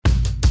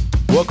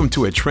Welcome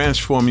to A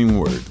Transforming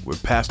Word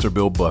with Pastor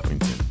Bill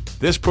Buffington.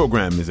 This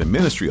program is a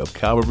ministry of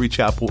Calvary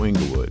Chapel,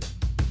 Inglewood.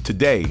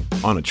 Today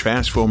on A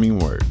Transforming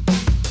Word.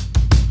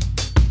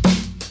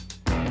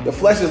 The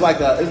flesh is like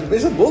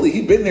it's a bully.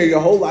 He's been there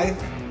your whole life.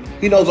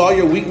 He knows all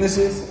your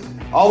weaknesses,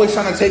 always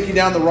trying to take you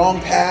down the wrong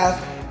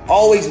path,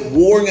 always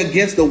warring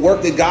against the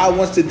work that God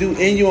wants to do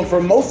in you. And for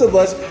most of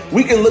us,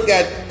 we can look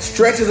at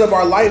stretches of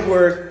our life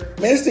where,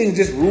 man, this thing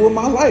just ruined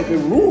my life. It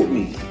ruled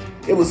me.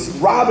 It was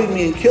robbing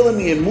me and killing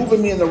me and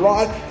moving me in the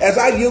wrong. As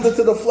I yielded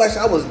to the flesh,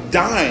 I was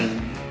dying.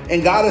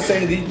 And God is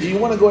saying, do you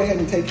want to go ahead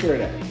and take care of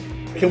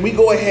that? Can we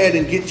go ahead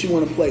and get you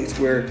in a place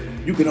where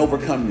you can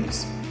overcome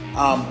this?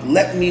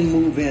 Let me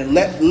move in.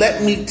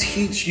 Let me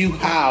teach you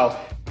how.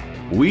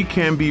 We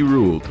can be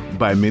ruled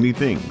by many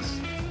things.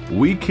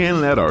 We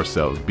can let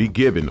ourselves be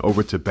given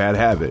over to bad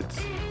habits,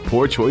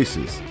 poor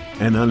choices,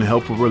 and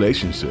unhelpful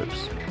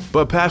relationships.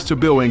 But Pastor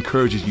Bill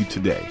encourages you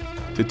today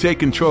to take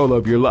control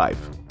of your life.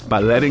 By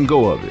letting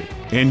go of it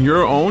in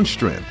your own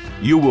strength,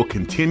 you will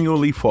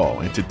continually fall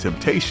into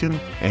temptation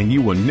and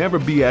you will never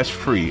be as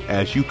free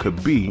as you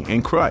could be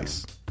in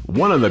Christ.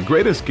 One of the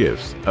greatest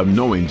gifts of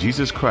knowing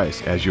Jesus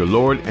Christ as your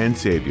Lord and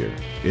Savior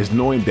is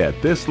knowing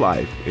that this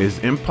life is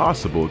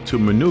impossible to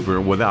maneuver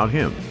without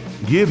Him.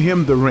 Give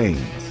Him the reins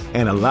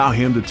and allow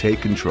Him to take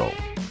control.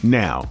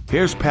 Now,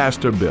 here's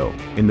Pastor Bill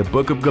in the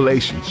book of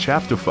Galatians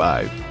chapter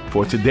 5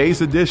 for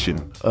today's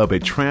edition of A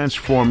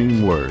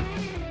Transforming Word.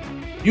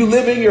 You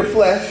live in your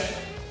flesh,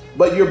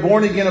 but you're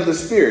born again of the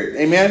Spirit.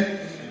 Amen.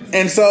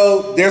 And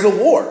so there's a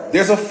war.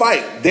 There's a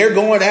fight. They're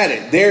going at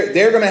it.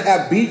 They're going to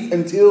have beef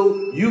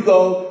until you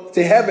go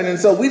to heaven. And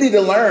so we need to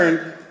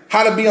learn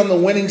how to be on the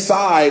winning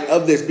side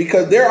of this,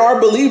 because there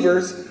are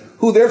believers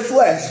who their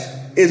flesh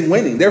is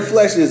winning. Their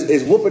flesh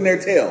is whooping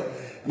their tail.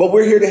 But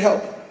we're here to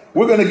help.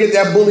 We're going to get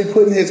that bully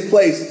put in his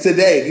place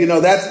today.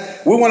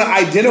 We want to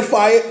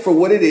identify it for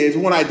what it is.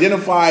 We want to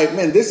identify,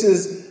 man,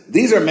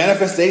 these are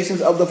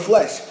manifestations of the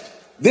flesh.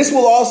 This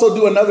will also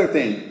do another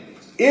thing.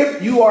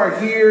 If you are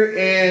here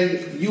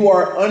and you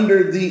are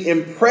under the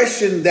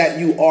impression that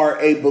you are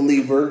a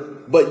believer,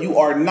 but you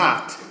are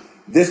not,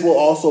 this will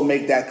also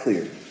make that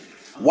clear.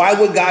 Why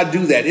would God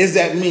do that? Is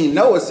that mean?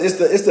 No, it's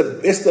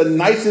the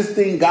nicest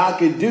thing God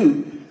could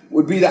do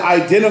would be to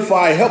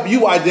help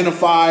you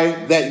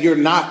identify that you're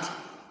not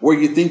where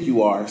you think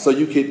you are, so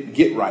you could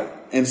get right.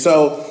 And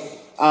so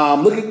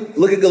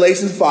look at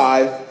Galatians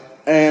 5,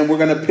 and we're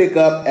going to pick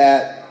up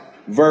at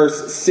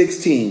verse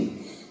 16.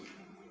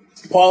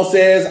 Paul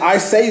says, I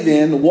say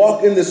then,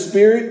 walk in the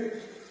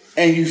Spirit,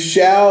 and you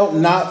shall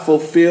not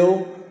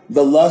fulfill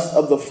the lust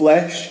of the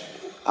flesh.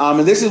 And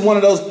this is one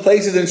of those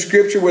places in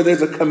Scripture where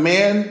there's a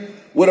command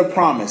with a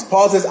promise.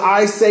 Paul says,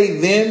 I say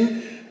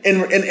then,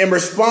 in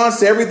response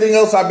to everything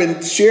else I've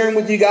been sharing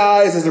with you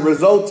guys as a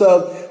result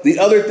of the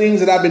other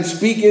things that I've been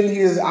speaking, he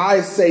says, I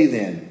say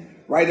then,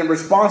 right? In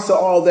response to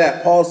all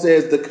that, Paul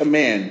says the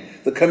command.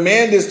 The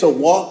command is to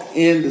walk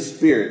in the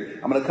Spirit.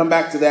 I'm going to come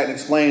back to that and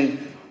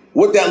explain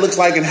what that looks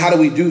like and how do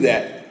we do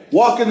that.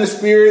 Walk in the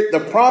Spirit.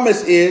 The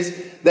promise is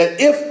that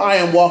if I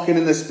am walking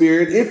in the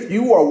Spirit, if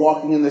you are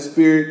walking in the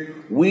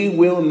Spirit, we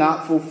will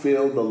not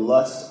fulfill the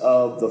lust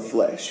of the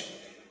flesh.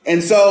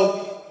 And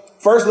so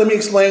first, let me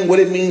explain what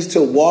it means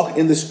to walk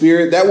in the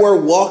Spirit. That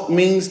word walk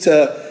means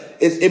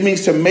it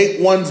means to make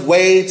one's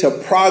way, to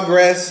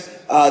progress,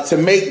 to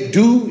make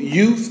due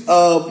use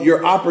of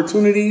your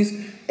opportunities.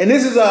 And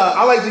this is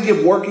I like to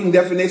give working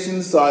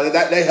definitions, so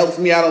that helps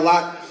me out a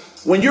lot.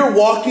 When you're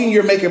walking,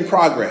 you're making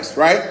progress,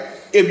 right?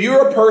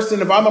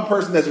 If I'm a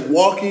person that's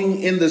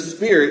walking in the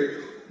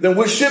Spirit, then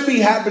what should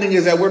be happening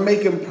is that we're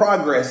making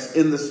progress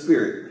in the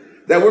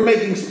Spirit, that we're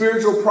making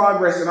spiritual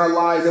progress in our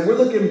lives, and we're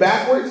looking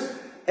backwards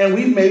and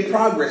we've made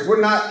progress.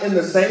 We're not in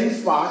the same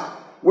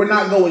spot. We're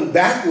not going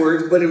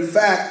backwards, but in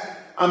fact,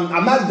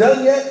 I'm not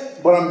done yet,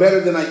 but I'm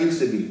better than I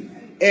used to be.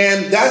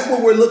 And that's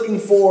what we're looking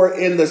for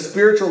in the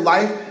spiritual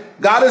life.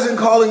 God isn't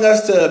calling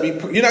us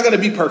you're not going to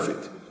be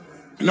perfect.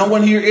 No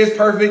one here is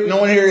perfect. No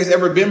one here has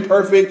ever been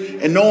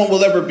perfect, and no one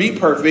will ever be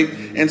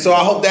perfect. And so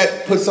I hope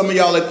that puts some of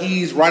y'all at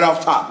ease right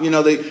off top. You're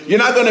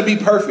not going to be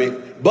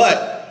perfect,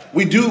 but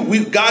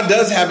God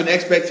does have an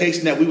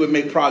expectation that we would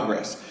make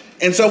progress.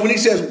 And so when he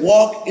says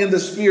walk in the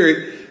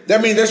Spirit,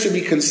 that means there should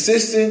be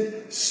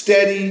consistent,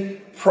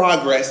 steady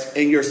progress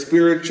in your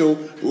spiritual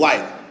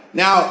life.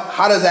 Now,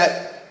 how does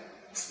that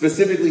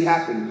specifically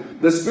happen?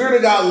 The Spirit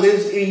of God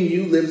lives in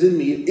you, lives in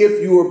me,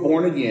 if you are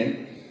born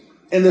again.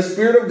 And the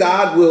Spirit of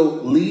God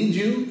will lead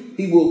you.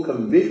 He will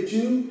convict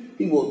you.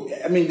 He will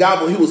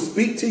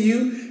speak to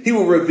you. He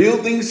will reveal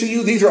things to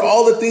you. These are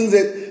all the things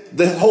that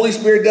the Holy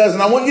Spirit does.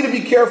 And I want you to be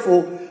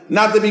careful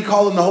not to be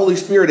calling the Holy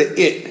Spirit an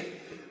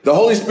it. The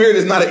Holy Spirit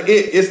is not an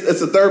it. It's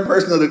the third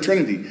person of the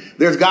Trinity.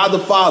 There's God the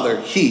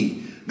Father,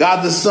 He.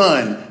 God the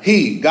Son,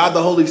 He. God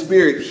the Holy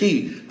Spirit,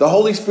 He. The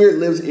Holy Spirit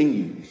lives in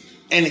you.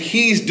 And if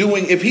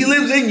he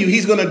lives in you,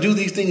 he's going to do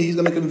these things. He's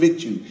going to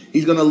convict you.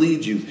 He's going to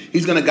lead you.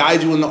 He's going to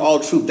guide you into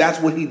all truth. That's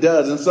what he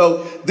does. And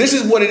so this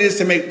is what it is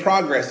to make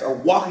progress or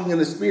walking in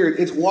the Spirit.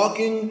 It's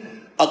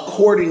walking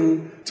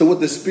according to what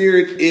the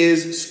Spirit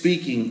is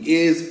speaking,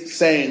 is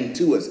saying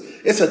to us.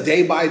 It's a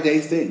day by day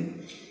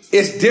thing.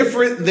 It's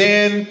different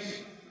than,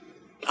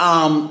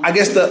 I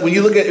guess when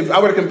you look at, if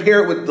I were to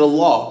compare it with the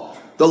law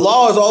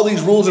is all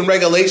these rules and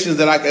regulations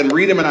that I can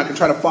read them and I can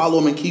try to follow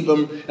them and keep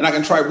them. And I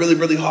can try really,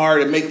 really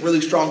hard and make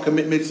really strong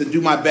commitments and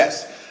do my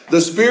best.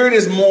 The Spirit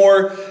is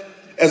more,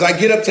 as I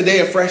get up today,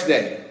 a fresh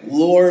day.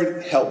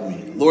 Lord, help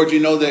me. Lord, you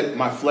know that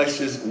my flesh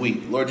is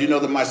weak. Lord, you know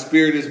that my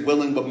spirit is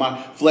willing, but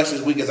my flesh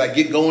is weak. As I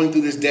get going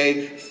through this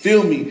day,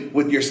 fill me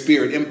with your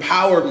Spirit.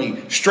 Empower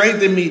me.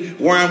 Strengthen me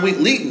where I'm weak.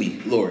 Lead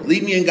me, Lord.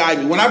 Lead me and guide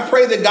me. When I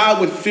pray that God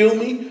would fill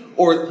me,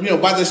 or,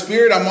 by the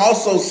Spirit, I'm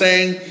also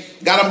saying,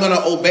 God, I'm going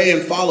to obey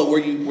and follow where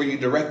you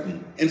direct me.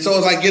 And so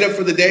as I get up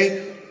for the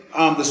day,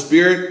 the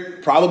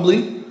Spirit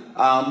probably,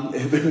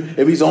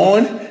 if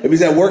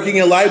he's at work in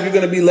your life, you're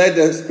going to be led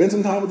to spend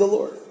some time with the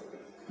Lord.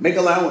 Make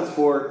allowance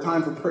for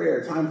time for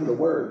prayer, time for the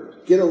word.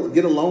 Get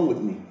alone with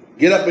me.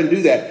 Get up and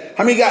do that.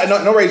 How many guys,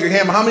 no raise your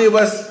hand, but how many of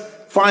us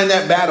find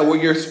that battle where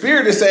your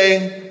spirit is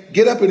saying,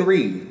 get up and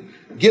read.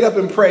 Get up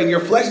and pray. And your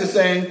flesh is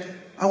saying,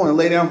 I want to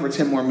lay down for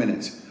 10 more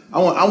minutes. I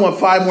want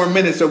 5 more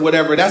minutes or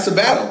whatever. That's a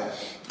battle.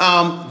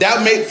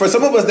 For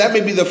some of us, that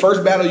may be the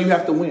first battle you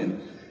have to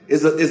win.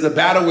 Is the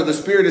battle where the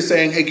Spirit is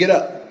saying, hey, get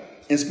up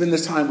and spend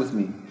this time with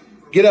me.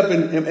 Get up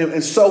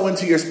and sow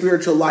into your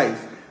spiritual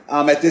life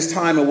at this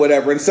time or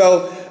whatever. And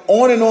so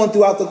on and on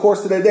throughout the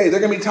course of the day. There are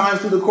going to be times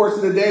through the course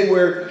of the day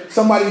where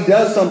somebody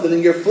does something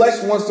and your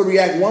flesh wants to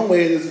react one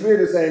way and the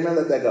Spirit is saying, man,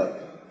 let that go.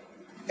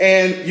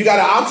 And you got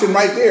an option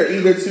right there,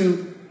 either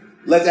to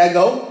let that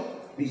go,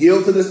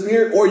 yield to the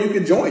Spirit, or you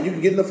can join. You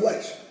can get in the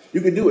flesh.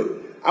 You can do it.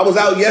 I was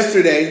out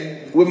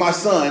yesterday with my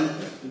son,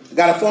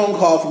 got a phone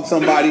call from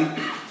somebody,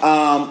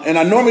 and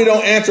I normally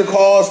don't answer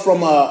calls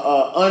from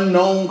a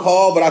unknown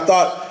call, but I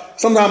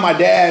thought sometimes my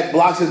dad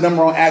blocks his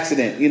number on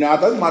accident. I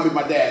thought it might be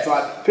my dad. So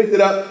I picked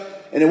it up,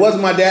 and it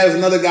wasn't my dad, it was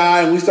another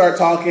guy, and we started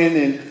talking,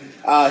 and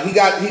he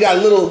got a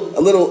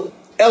little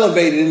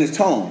elevated in his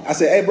tone. I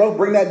said, hey, bro,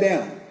 bring that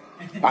down.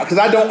 Because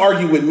I don't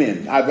argue with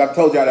men. I've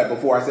told y'all that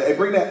before. I said, hey,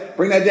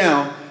 bring that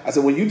down. I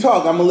said, when you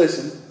talk, I'm going to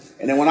listen.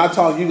 And then when I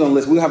talk, you're going to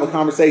listen. We'll have a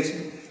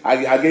conversation.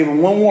 I gave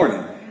him one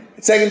warning.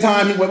 The second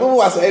time he went,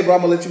 I said, hey, bro,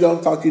 I'm going to let you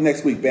go. Talk to you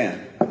next week. Bam.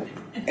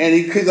 And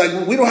he's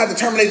like, we don't have to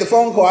terminate the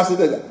phone call. I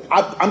said,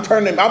 I'm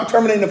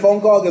terminating the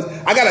phone call because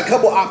I got a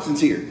couple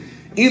options here.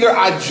 Either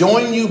I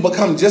join you,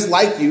 become just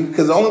like you,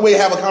 because the only way to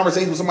have a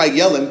conversation with somebody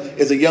yelling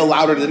is to yell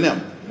louder than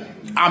them.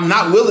 I'm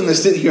not willing to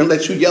sit here and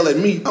let you yell at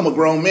me. I'm a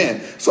grown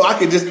man. So I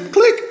could just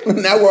click.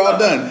 Now we're all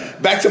done.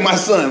 Back to my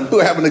son, who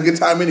are having a good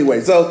time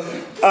anyway. So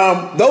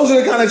those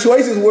are the kind of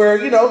choices where,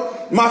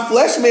 my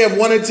flesh may have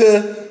wanted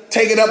to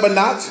take it up a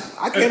notch.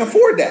 I can't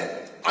afford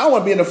that. I don't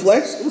want to be in the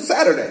flesh. It was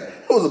Saturday.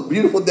 It was a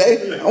beautiful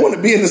day. I want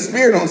to be in the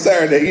Spirit on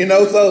Saturday,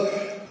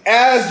 So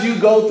as you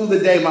go through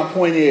the day, my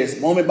point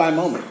is, moment by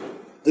moment,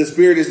 the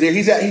Spirit is there.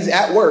 He's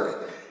at work.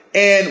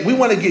 And we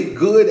want to get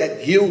good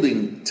at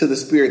yielding to the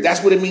Spirit.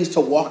 That's what it means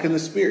to walk in the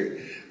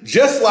Spirit.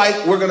 Just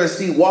like we're going to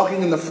see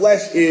walking in the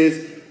flesh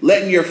is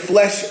letting your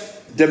flesh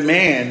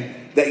demand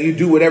that you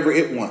do whatever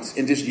it wants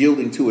and just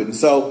yielding to it. And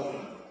so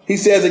he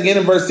says again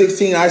in verse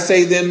 16, I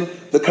say then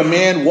the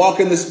command, walk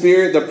in the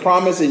Spirit, the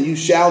promise, and you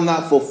shall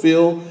not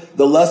fulfill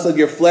the lust of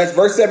your flesh.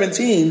 Verse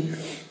 17,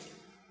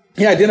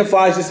 he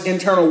identifies this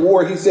internal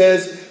war. He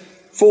says,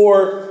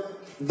 for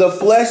the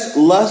flesh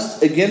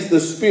lusts against the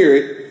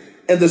Spirit,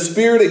 and the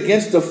Spirit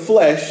against the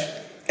flesh,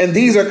 and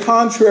these are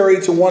contrary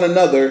to one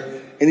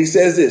another. And he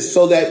says this,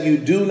 so that you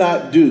do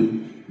not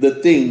do the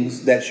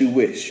things that you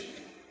wish.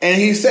 And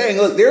he's saying,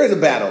 look, there is a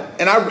battle.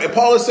 And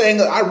Paul is saying,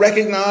 look, I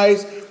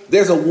recognize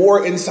there's a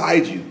war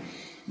inside you.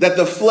 That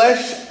the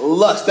flesh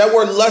lusts. That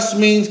word lust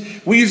means,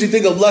 we usually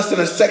think of lust in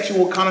a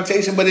sexual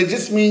connotation, but it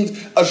just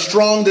means a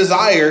strong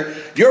desire.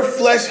 Your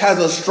flesh has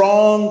a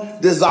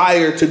strong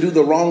desire to do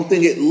the wrong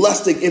thing.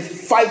 It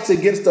fights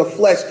against the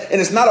flesh,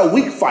 and it's not a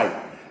weak fight.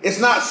 It's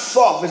not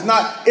soft.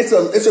 It's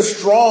a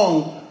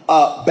strong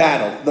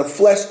battle. The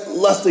flesh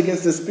lusts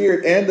against the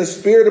Spirit, and the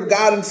Spirit of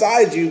God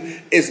inside you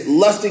is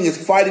lusting,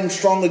 is fighting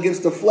strong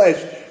against the flesh.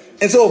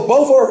 And so if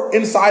both are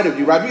inside of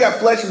you, right? If you got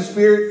flesh and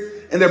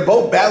spirit and they're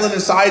both battling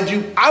inside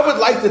you, I would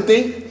like to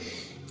think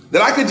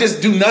that I could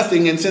just do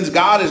nothing. And since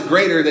God is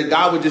greater, that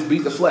God would just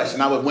beat the flesh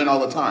and I would win all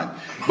the time.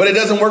 But it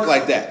doesn't work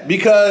like that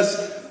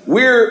because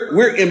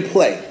we're in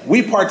play.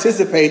 We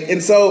participate.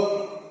 And so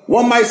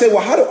one might say,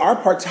 well, how do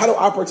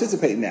I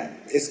participate in that?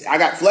 I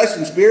got flesh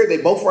and spirit. They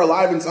both are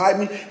alive inside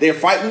me. They're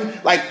fighting.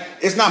 Like,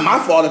 it's not my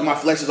fault if my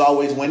flesh is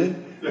always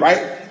winning,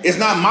 right? It's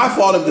not my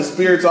fault if the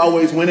spirit's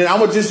always winning. I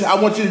want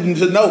you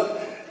to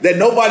note that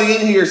nobody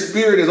in here,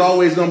 spirit is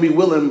always going to be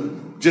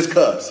willing just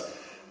because.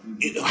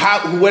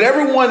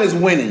 Whatever one is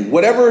winning,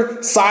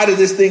 whatever side of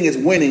this thing is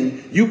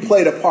winning, you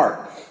played a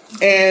part.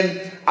 And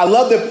I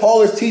love that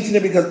Paul is teaching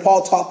it because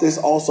Paul taught this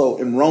also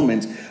in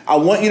Romans. I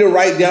want you to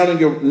write down in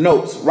your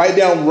notes, write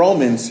down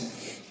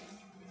Romans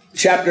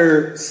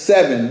chapter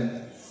 7.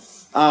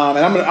 And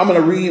I'm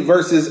going to read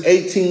verses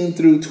 18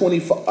 through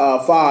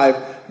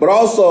 25, but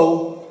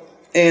also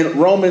in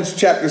Romans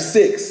chapter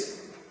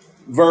 6,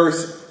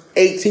 verse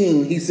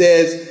 18, he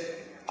says,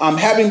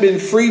 having been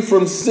free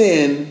from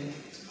sin,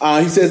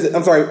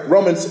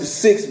 Romans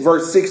 6,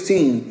 verse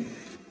 16,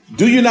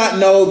 do you not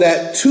know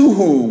that to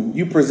whom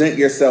you present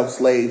yourself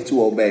slaves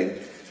to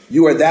obey,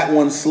 you are that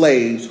one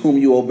slaves whom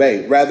you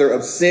obey, rather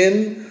of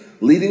sin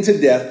leading to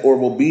death or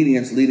of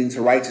obedience leading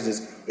to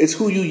righteousness? It's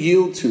who you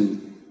yield to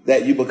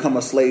that you become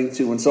a slave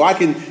to. And so I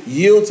can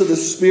yield to the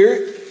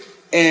Spirit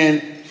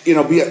and,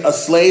 be a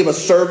slave, a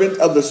servant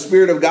of the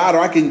Spirit of God, or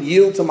I can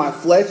yield to my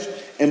flesh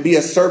and be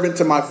a servant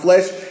to my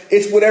flesh.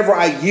 It's whatever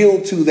I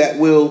yield to that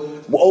will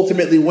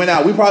ultimately win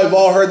out. We probably have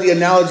all heard the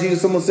analogy.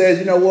 Someone says,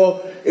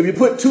 if you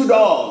put two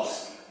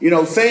dogs,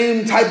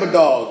 same type of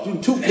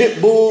dogs, two pit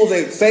bulls,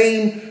 and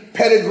same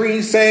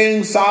pedigree,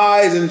 same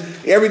size and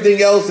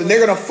everything else, and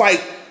they're going to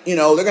fight, they're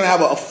going to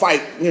have a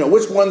fight,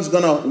 which one's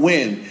going to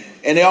win?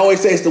 And they always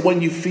say it's the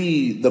one you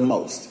feed the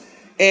most.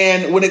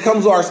 And when it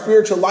comes to our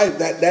spiritual life,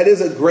 that is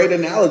a great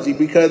analogy,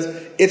 because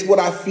it's what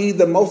I feed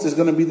the most is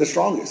going to be the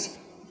strongest.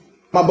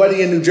 My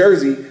buddy in New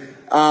Jersey,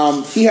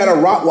 he had a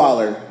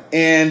Rottweiler,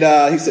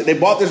 and he said they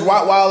bought this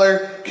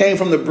Rottweiler, came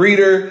from the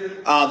breeder.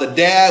 The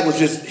dad was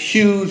just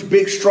huge,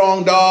 big,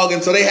 strong dog.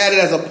 And so they had it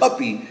as a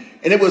puppy,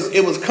 and it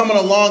was coming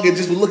along. It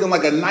just was looking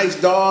like a nice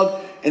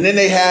dog. And then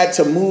they had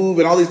to move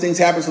and all these things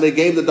happened. So they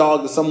gave the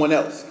dog to someone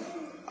else.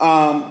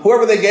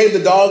 Whoever they gave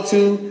the dog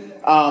to,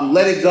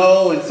 let it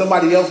go, and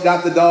somebody else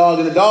got the dog,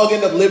 and the dog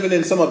ended up living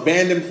in some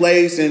abandoned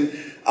place. And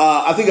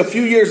I think a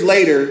few years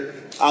later,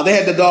 they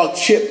had the dog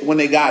chipped when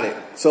they got it.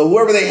 So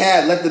whoever they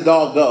had let the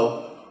dog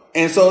go.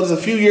 And so it was a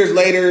few years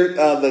later,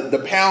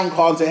 the pound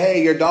called and said,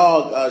 hey, your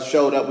dog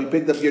showed up. We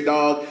picked up your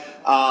dog.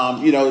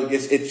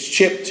 It's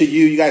chipped to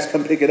you. You guys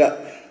come pick it up.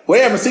 Well,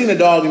 they haven't seen the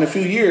dog in a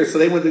few years, so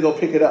they went to go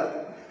pick it up.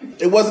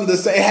 It wasn't the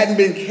same. It hadn't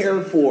been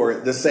cared for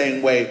the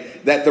same way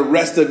that the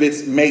rest of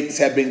its mates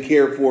had been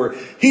cared for.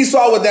 He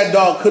saw what that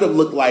dog could have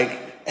looked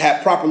like,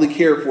 had properly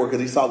cared for, because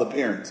he saw the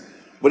parents.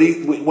 But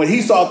what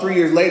he saw 3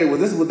 years later was,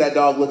 this is what that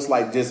dog looks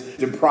like, just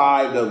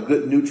deprived of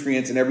good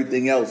nutrients and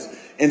everything else.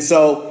 And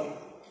so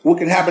what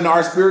can happen to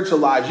our spiritual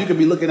lives? You could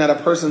be looking at a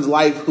person's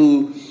life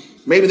who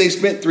maybe they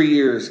spent 3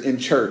 years in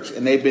church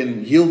and they've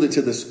been yielded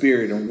to the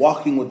Spirit and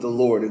walking with the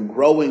Lord and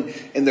growing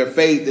in their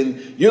faith.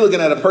 And you're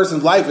looking at a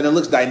person's life and it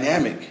looks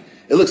dynamic.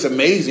 It looks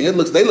amazing.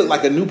 They look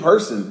like a new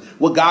person,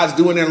 what God's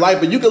doing in their life.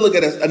 But you could look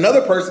at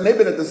another person. They've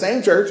been at the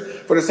same church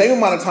for the same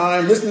amount of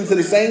time, listening to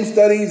the same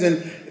studies,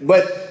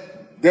 but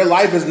their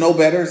life is no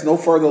better. It's no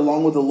further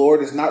along with the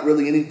Lord. It's not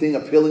really anything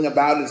appealing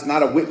about it. It's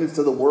not a witness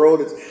to the world.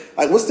 It's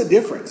like, what's the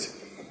difference?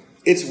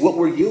 It's what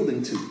we're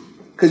yielding to.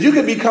 Because you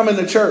could be coming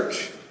to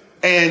church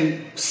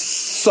and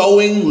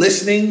sowing,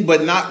 listening,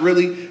 but not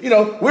really,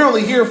 we're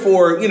only here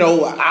for, an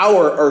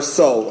hour or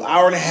so,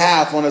 hour and a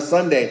half on a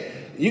Sunday.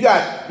 You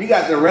got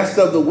the rest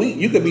of the week.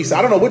 You could be,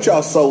 I don't know what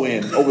y'all sow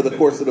in over the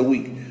course of the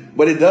week,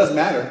 but it does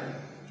matter.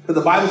 Because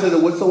the Bible says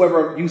that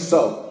whatsoever you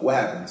sow, what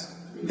happens?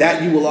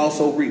 That you will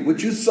also reap.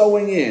 What you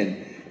sowing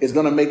in is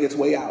going to make its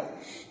way out.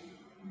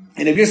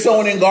 And if you're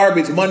sowing in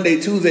garbage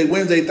Monday, Tuesday,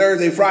 Wednesday,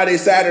 Thursday, Friday,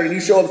 Saturday, and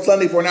you show up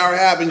Sunday for an hour and a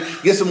half and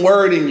get some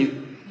word in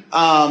you,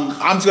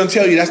 I'm just going to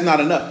tell you that's not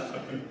enough.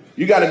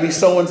 You got to be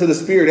sowing to the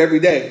Spirit every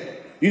day.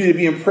 You need to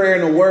be in prayer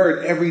and the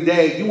word every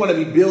day. You want to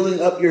be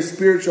building up your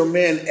spiritual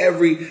man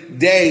every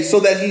day so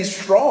that he's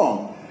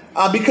strong,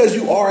 because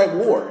you are at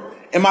war.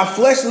 And my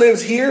flesh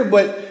lives here,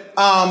 but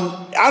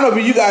I don't know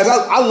about you guys.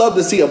 I love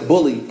to see a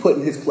bully put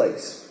in his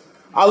place.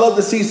 I love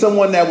to see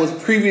someone that was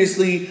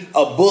previously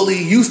a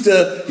bully, used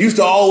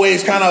to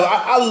always kind of,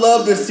 I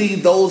love to see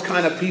those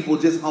kind of people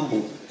just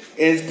humbled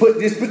and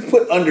just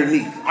put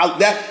underneath.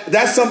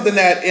 That's something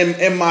that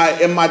in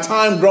my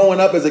time growing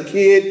up as a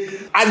kid,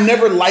 I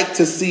never liked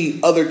to see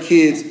other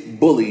kids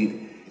bullied.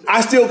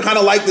 I still kind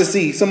of like to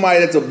see somebody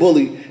that's a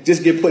bully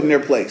just get put in their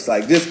place. I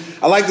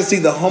like to see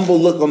the humble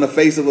look on the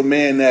face of a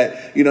man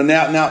that,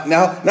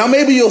 now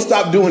maybe you'll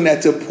stop doing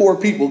that to poor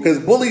people, because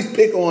bullies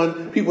pick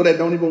on people that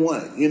don't even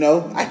want it.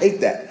 I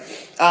hate that.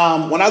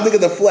 When I think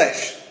of the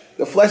flesh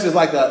is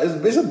like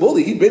it's a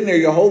bully. He's been there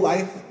your whole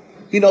life.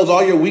 He knows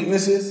all your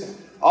weaknesses,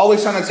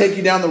 always trying to take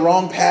you down the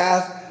wrong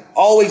path,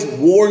 always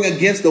warring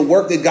against the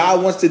work that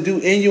God wants to do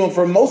in you. And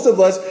for most of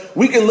us,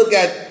 we can look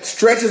at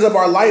stretches of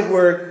our life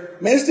where,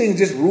 man, this thing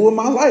just ruined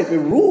my life. It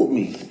ruled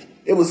me.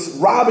 It was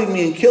robbing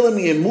me and killing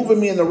me and moving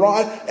me in the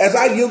wrong. As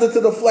I yielded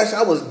to the flesh,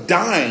 I was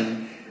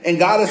dying. And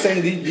God is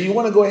saying, do you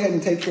want to go ahead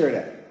and take care of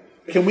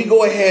that? Can we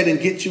go ahead and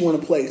get you in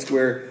a place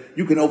where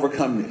you can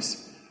overcome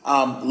this?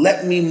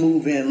 Let me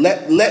move in.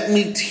 Let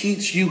me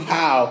teach you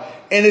how.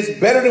 And it's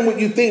better than what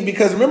you think,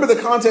 because remember the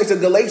context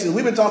of Galatians.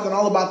 We've been talking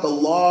all about the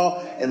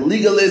law and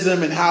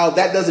legalism and how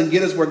that doesn't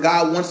get us where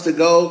God wants to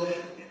go.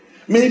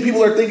 Many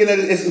people are thinking that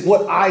it's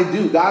what I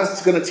do.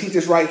 God's going to teach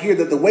us right here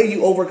that the way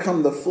you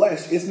overcome the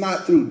flesh, it's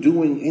not through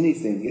doing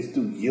anything. It's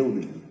through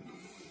yielding.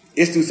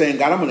 It's through saying,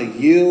 God, I'm going to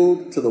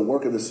yield to the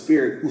work of the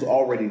Spirit who's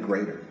already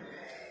greater.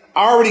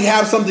 I already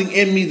have something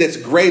in me that's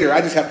greater.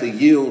 I just have to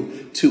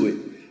yield to it.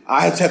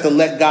 I just have to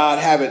let God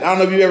have it. I don't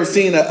know if you've ever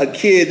seen a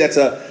kid that's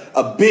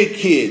a big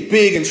kid,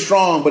 big and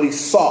strong, but he's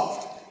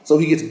soft. So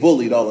he gets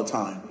bullied all the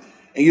time.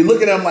 And you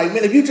look at them like,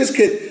 man, if you just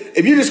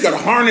could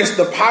harness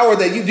the power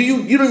that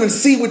you don't even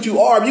see what you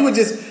are.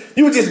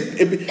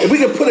 If we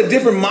could put a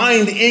different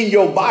mind in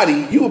your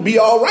body, you would be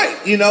all right.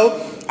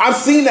 I've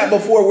seen that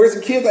before where it's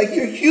a kid like,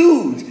 you're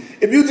huge.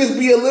 If you just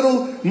be a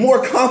little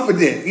more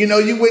confident,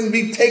 you wouldn't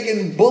be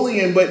taking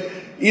bullying, but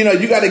you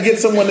got to get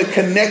someone to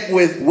connect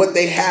with what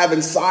they have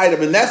inside of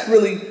them. And that's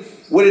really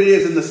what it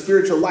is in the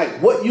spiritual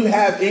life. What you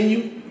have in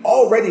you,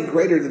 already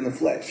greater than the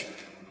flesh.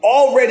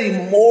 Already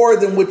more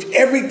than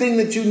everything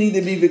that you need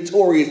to be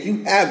victorious,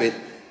 you have it,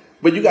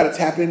 but you got to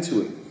tap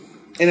into it.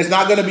 And it's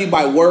not going to be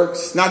by works.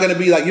 It's not going to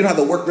be like you don't have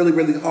to work really,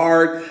 really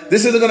hard.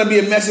 This isn't going to be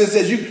a message that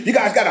says you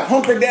guys got to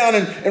hunker down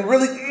and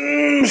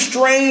really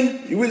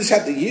strain. You really just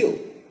have to yield.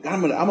 God,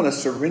 I'm going to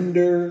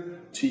surrender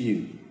to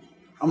you.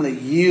 I'm going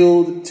to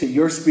yield to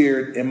your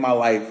spirit in my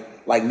life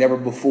like never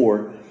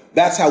before.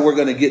 That's how we're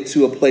going to get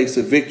to a place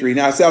of victory.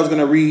 Now, I said I was going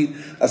to read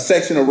a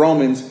section of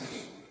Romans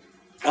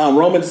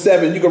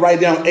 7. You can write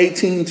down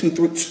 18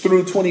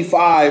 through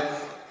 25.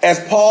 As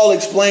Paul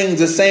explains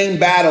the same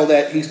battle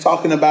that he's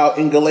talking about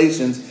in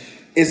Galatians.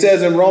 It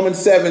says in Romans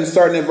 7,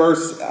 starting at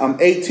verse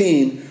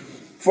 18,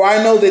 for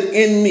I know that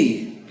in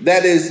me,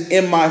 that is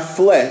in my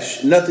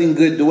flesh, nothing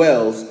good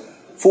dwells.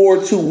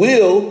 For to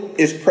will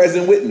is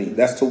present with me.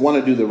 That's to want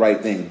to do the right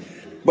thing.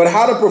 But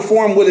how to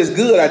perform what is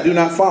good, I do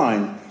not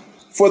find.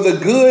 For the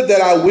good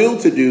that I will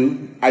to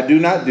do, I do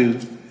not do.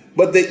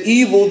 But the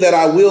evil that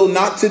I will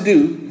not to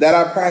do, that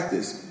I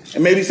practice.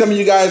 And maybe some of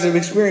you guys have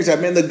experienced that.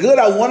 Man, the good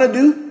I want to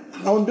do,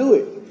 I don't do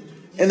it.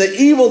 And the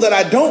evil that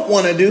I don't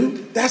want to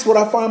do, that's what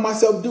I find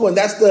myself doing.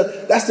 That's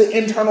the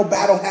internal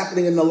battle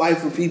happening in the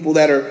life of people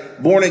that are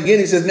born again.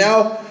 He says,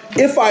 now,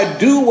 if I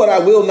do what I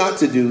will not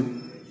to do,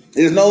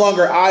 it is no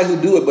longer I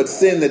who do it, but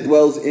sin that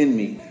dwells in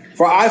me.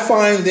 For I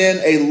find then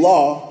a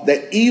law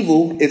that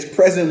evil is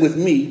present with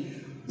me,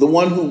 the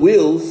one who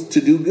wills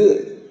to do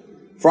good.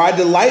 For I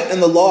delight in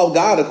the law of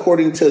God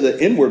according to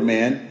the inward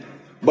man,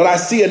 but I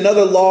see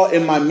another law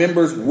in my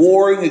members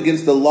warring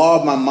against the law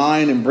of my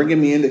mind and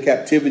bringing me into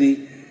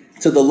captivity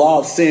to the law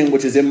of sin,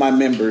 which is in my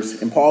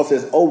members. And Paul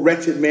says, oh,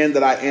 wretched man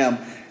that I am.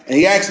 And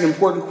he asks an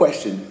important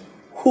question.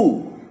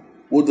 Who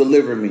will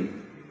deliver me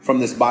from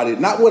this body?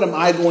 Not what am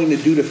I going to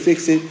do to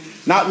fix it?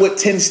 Not what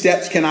 10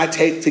 steps can I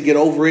take to get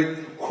over it?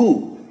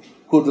 Who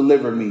will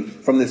deliver me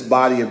from this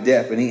body of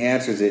death? And he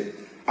answers it.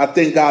 I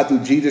thank God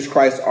through Jesus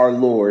Christ our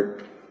Lord.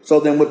 So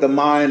then with the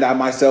mind, I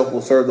myself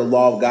will serve the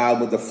law of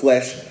God, with the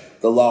flesh,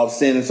 the law of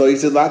sin. And so he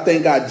says, I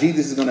thank God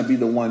Jesus is going to be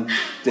the one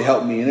to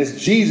help me. And it's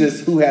Jesus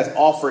who has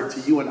offered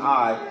to you and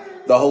I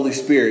the Holy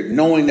Spirit,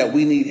 knowing that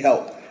we need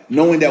help,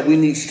 knowing that we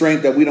need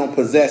strength that we don't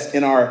possess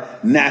in our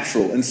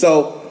natural. And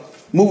so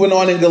moving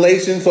on in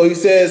Galatians, so he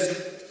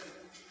says,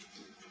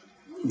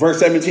 verse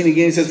 17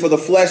 again, he says, for the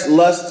flesh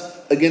lusts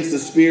against the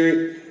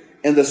spirit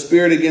and the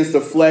spirit against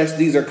the flesh.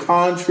 These are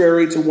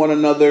contrary to one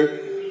another,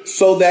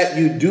 so that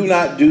you do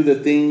not do the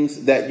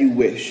things that you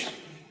wish.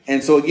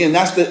 And so again,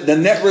 that's the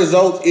net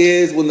result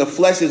is when the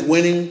flesh is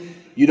winning,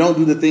 you don't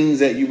do the things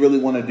that you really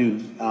want to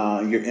do.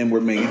 Your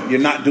inward man.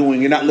 You're not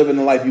living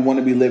the life you want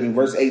to be living.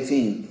 Verse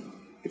 18.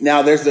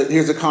 Now here's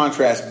the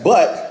contrast.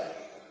 But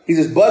he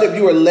says, but if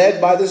you are led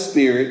by the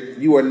Spirit,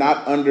 you are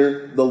not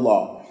under the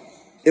law.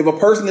 If a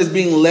person is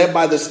being led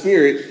by the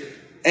Spirit,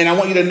 and I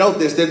want you to note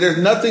this, that there's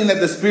nothing that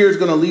the Spirit is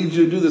going to lead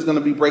you to do that's going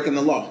to be breaking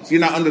the law. So you're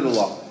not under the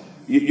law.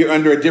 You're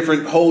under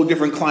a whole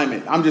different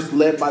climate. I'm just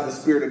led by the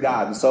Spirit of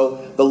God. And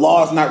so the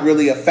law is not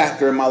really a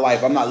factor in my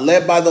life. I'm not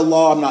led by the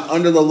law. I'm not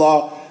under the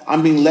law.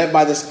 I'm being led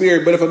by the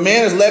Spirit. But if a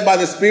man is led by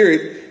the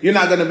Spirit, you're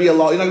not going to be a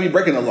law. You're not going to be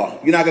breaking the law.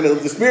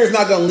 The Spirit's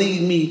not going to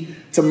lead me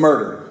to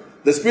murder.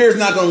 The Spirit's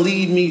not going to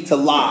lead me to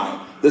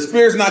lie. The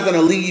Spirit's not going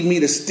to lead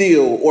me to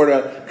steal or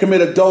to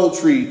commit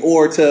adultery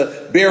or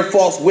to bear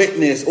false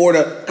witness or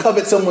to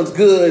covet someone's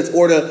goods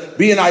or to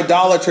be an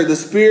idolater. The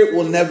Spirit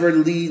will never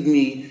lead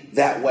me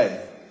that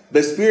way.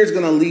 The Spirit's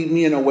going to lead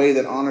me in a way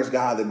that honors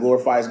God, that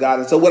glorifies God.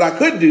 And so what I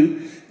could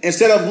do,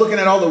 instead of looking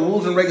at all the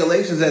rules and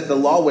regulations that the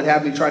law would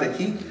have me try to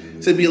keep,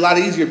 it'd be a lot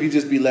easier if you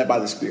just be led by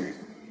the Spirit.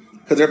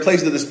 Because there are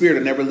places of the Spirit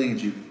that never lead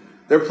you.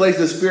 There are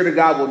places the Spirit of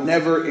God will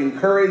never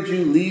encourage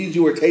you, lead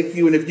you, or take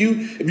you. And if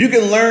you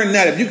can learn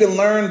that, if you can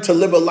learn to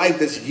live a life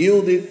that's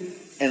yielded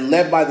and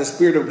led by the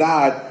Spirit of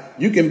God,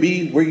 you can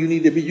be where you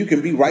need to be. You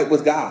can be right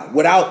with God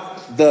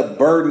without the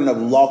burden of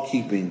law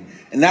keeping.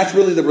 And that's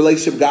really the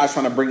relationship God's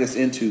trying to bring us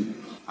into.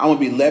 I want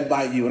to be led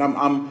by you.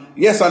 And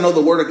yes, I know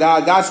the word of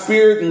God. God's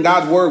Spirit and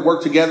God's word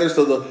work together.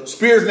 So the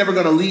Spirit's never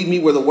going to lead me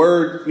where the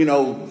word,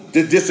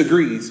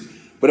 disagrees.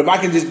 But if I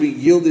can just be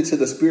yielded to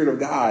the Spirit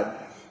of God,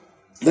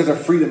 there's a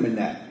freedom in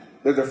that.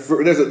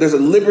 There's a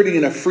liberty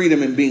and a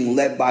freedom in being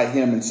led by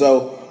him. And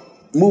so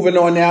moving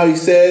on now, he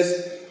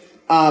says,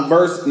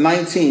 verse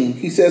 19,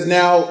 he says,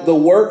 now the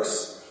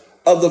works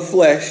of the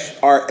flesh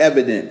are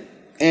evident.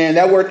 And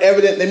that word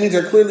evident, that means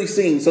they're clearly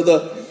seen. So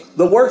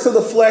the works of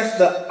the flesh,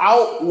 the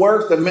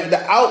outward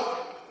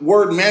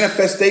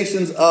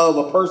manifestations of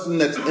a person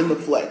that's in the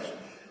flesh,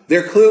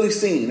 they're clearly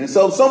seen. And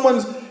so if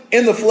someone's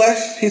in the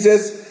flesh, he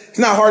says, it's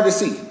not hard to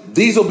see.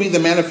 These will be the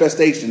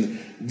manifestation.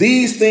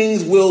 These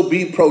things will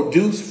be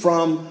produced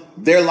from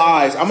their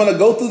lives. I'm going to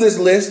go through this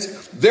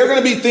list. There are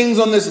going to be things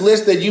on this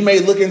list that you may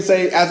look and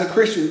say, as a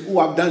Christian, ooh,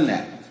 I've done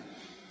that.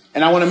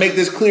 And I want to make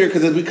this clear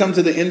because as we come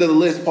to the end of the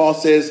list, Paul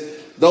says,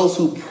 those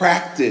who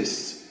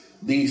practice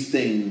these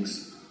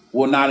things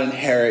will not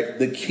inherit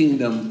the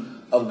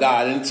kingdom of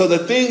God. And so the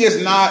thing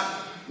is not,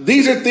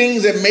 these are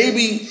things that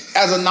maybe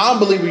as a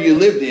non-believer you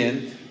lived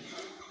in,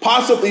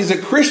 possibly as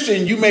a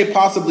Christian you may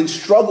possibly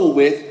struggle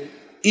with,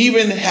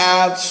 even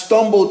have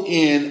stumbled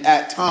in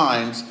at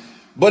times.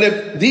 But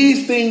if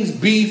these things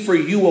be for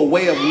you a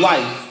way of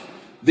life,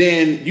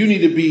 then you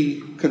need to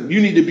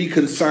be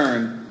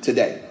concerned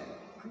today.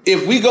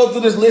 If we go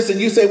through this list and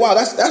you say, wow,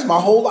 that's my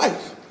whole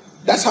life,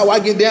 that's how I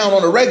get down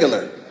on a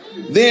regular,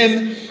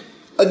 then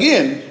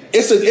again,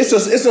 it's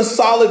a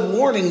solid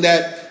warning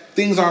that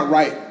things aren't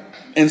right.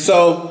 And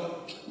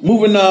so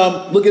moving,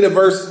 look at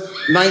verse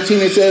 19.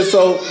 It says,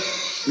 so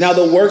now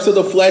the works of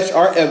the flesh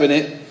are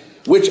evident,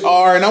 which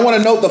are, and I want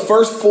to note the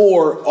first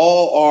four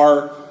all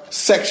are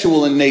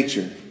sexual in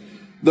nature.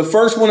 The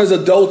first one is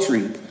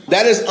adultery.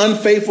 That is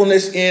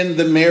unfaithfulness in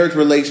the marriage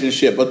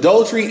relationship.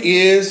 Adultery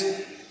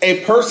is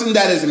a person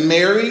that is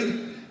married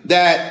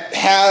that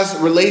has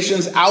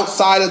relations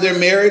outside of their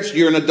marriage.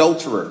 You're an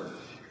adulterer.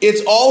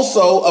 It's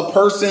also a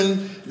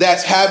person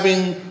that's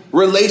having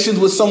relations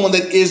with someone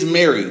that is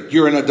married.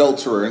 You're an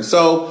adulterer. And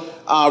so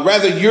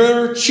whether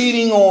you're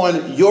cheating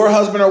on your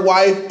husband or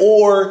wife,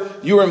 or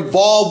you're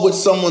involved with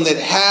someone that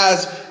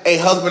has a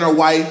husband or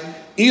wife,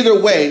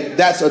 either way,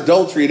 that's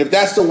adultery. And if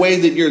that's the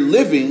way that you're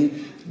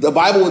living, the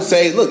Bible would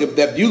say, look,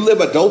 if you live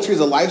adultery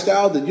as a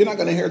lifestyle, then you're not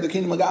going to inherit the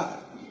kingdom of God.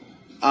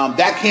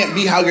 That can't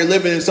be how you're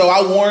living. And so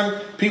I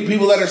warn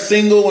people that are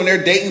single when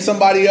they're dating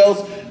somebody else.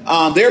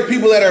 There are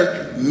people that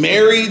are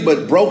married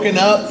but broken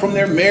up from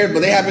their marriage, but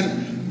they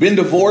haven't been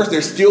divorced.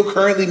 They're still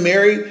currently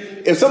married.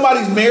 If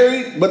somebody's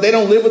married, but they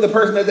don't live with the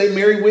person that they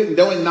married with and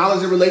don't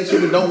acknowledge the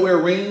relationship and don't wear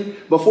a ring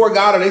before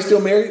God, are they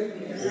still married?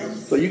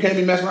 Yes. So you can't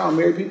be messing around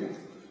with married people,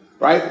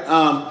 right?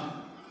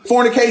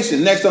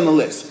 Fornication, next on the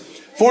list.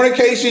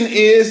 Fornication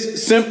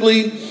is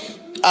simply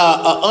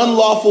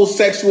unlawful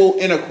sexual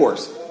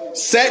intercourse.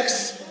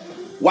 Sex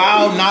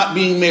while not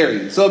being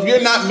married. So if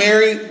you're not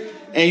married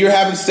and you're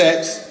having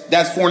sex,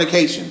 that's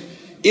fornication.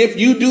 If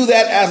you do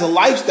that as a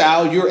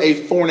lifestyle, you're a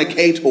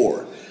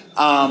fornicator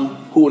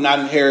who will not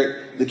inherit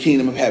the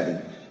kingdom of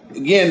heaven.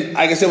 Again,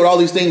 like I said, with all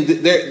these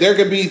things, there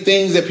could be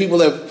things that people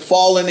have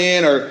fallen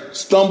in or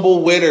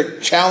stumbled with or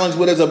challenged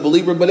with as a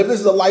believer. But if this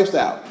is a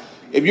lifestyle,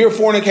 if you're a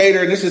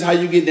fornicator and this is how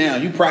you get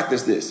down, you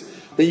practice this,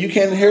 then you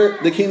can't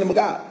inherit the kingdom of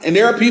God. And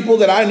there are people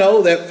that I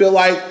know that feel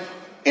like,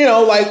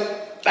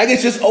 like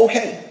it's just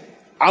okay.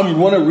 I'm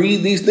going to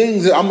read these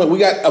things. We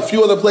got a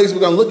few other places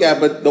we're going to look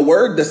at, but the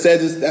word that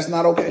says that's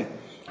not okay.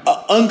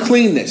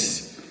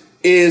 Uncleanness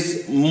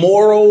is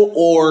moral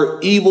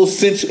or evil.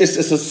 It's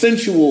a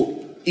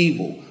sensual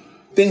evil.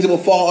 Things that will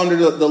fall under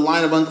the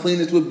line of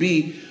uncleanness would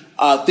be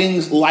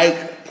things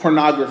like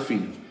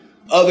pornography,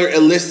 other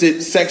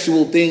illicit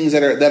sexual things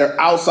that are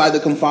outside the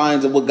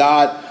confines of what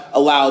God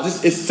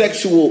allows. It's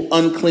sexual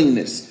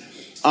uncleanness.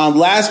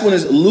 Last one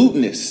is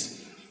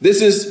lewdness.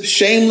 This is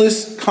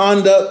shameless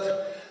conduct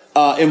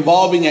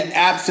involving an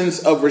absence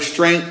of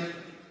restraint.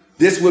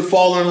 This would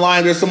fall in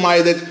line. There's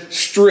somebody that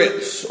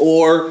strips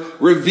or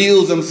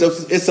reveals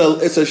themselves. It's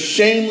a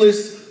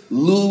shameless,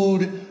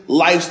 lewd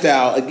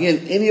lifestyle.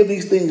 Again, any of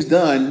these things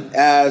done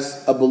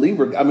as a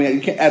believer, I mean,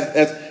 you can't,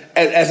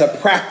 as a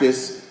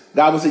practice,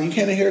 God would say you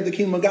can't inherit the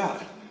kingdom of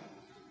God.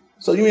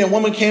 So you mean a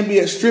woman can't be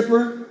a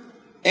stripper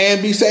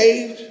and be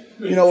saved?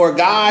 Or a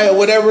guy or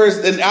whatever.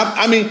 And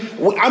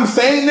I'm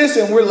saying this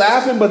and we're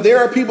laughing, but there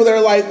are people that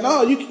are like,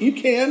 no, you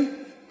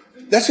can.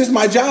 That's just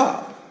my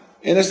job.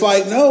 And it's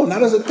like, no,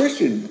 not as a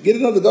Christian.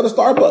 Go to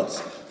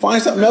Starbucks,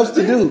 find something else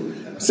to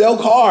do, sell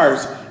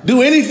cars,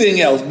 do anything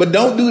else, but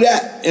don't do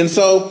that. And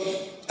so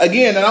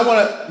again, and I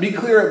want to be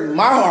clear,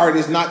 my heart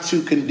is not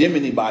to condemn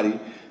anybody.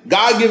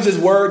 God gives his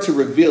word to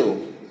reveal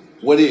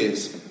what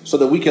is so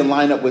that we can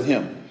line up with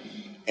him.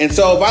 And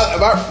so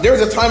if there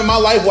was a time in my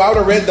life where I would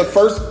have read the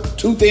first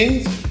two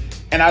things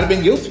and I'd have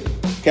been guilty.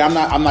 Okay, I'm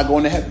not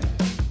going to heaven.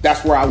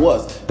 That's where I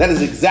was. That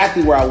is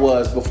exactly where I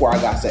was before I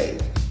got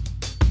saved.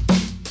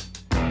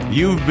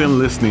 You've been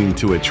listening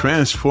to A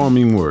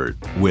Transforming Word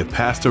with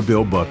Pastor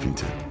Bill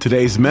Buffington.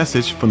 Today's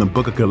message from the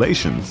book of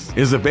Galatians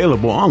is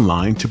available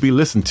online to be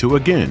listened to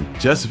again.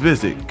 Just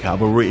visit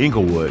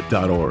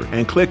CalvaryInglewood.org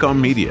and click on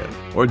Media,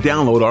 or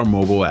download our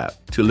mobile app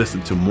to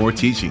listen to more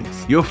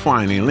teachings. You'll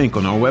find a link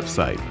on our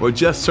website, or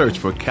just search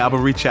for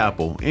Calvary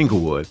Chapel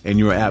Inglewood in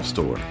your app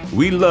store.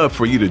 We'd love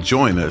for you to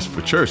join us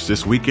for church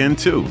this weekend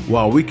too.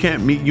 While we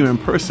can't meet you in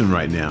person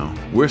right now,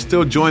 we're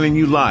still joining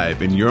you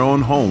live in your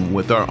own home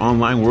with our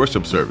online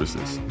worship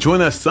services.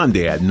 Join us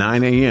Sunday at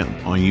 9 a.m.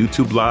 on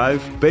YouTube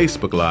Live,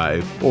 Facebook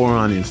Live, or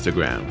on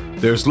Instagram.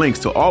 There's links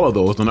to all of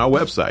those on our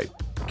website,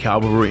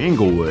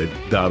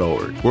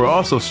 CalvaryInglewood.org. We're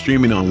also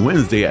streaming on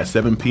Wednesday at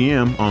 7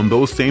 p.m. on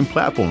those same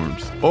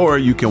platforms, or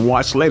you can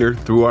watch later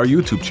through our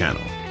YouTube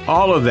channel.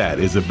 All of that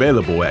is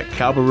available at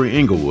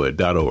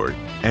CalvaryInglewood.org.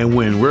 And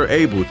when we're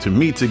able to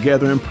meet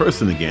together in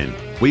person again,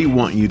 we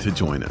want you to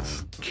join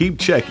us. Keep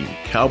checking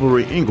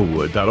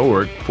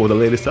CalvaryInglewood.org for the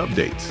latest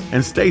updates,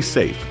 and stay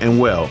safe and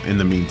well in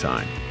the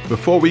meantime.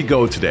 Before we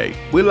go today,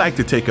 we'd like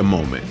to take a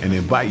moment and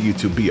invite you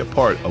to be a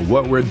part of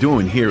what we're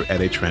doing here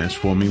at A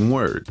Transforming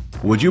Word.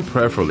 Would you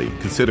preferably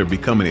consider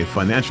becoming a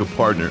financial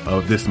partner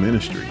of this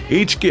ministry?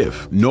 Each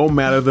gift, no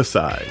matter the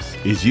size,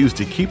 is used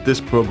to keep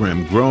this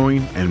program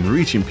growing and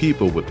reaching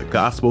people with the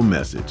gospel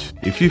message.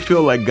 If you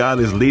feel like God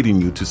is leading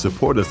you to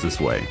support us this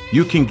way,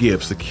 you can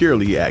give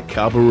securely at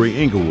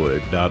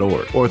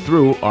CalvaryInglewood.org or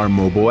through our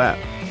mobile app.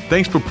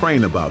 Thanks for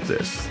praying about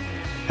this.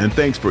 And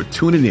thanks for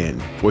tuning in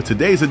for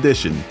today's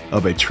edition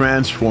of A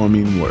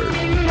Transforming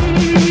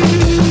Word.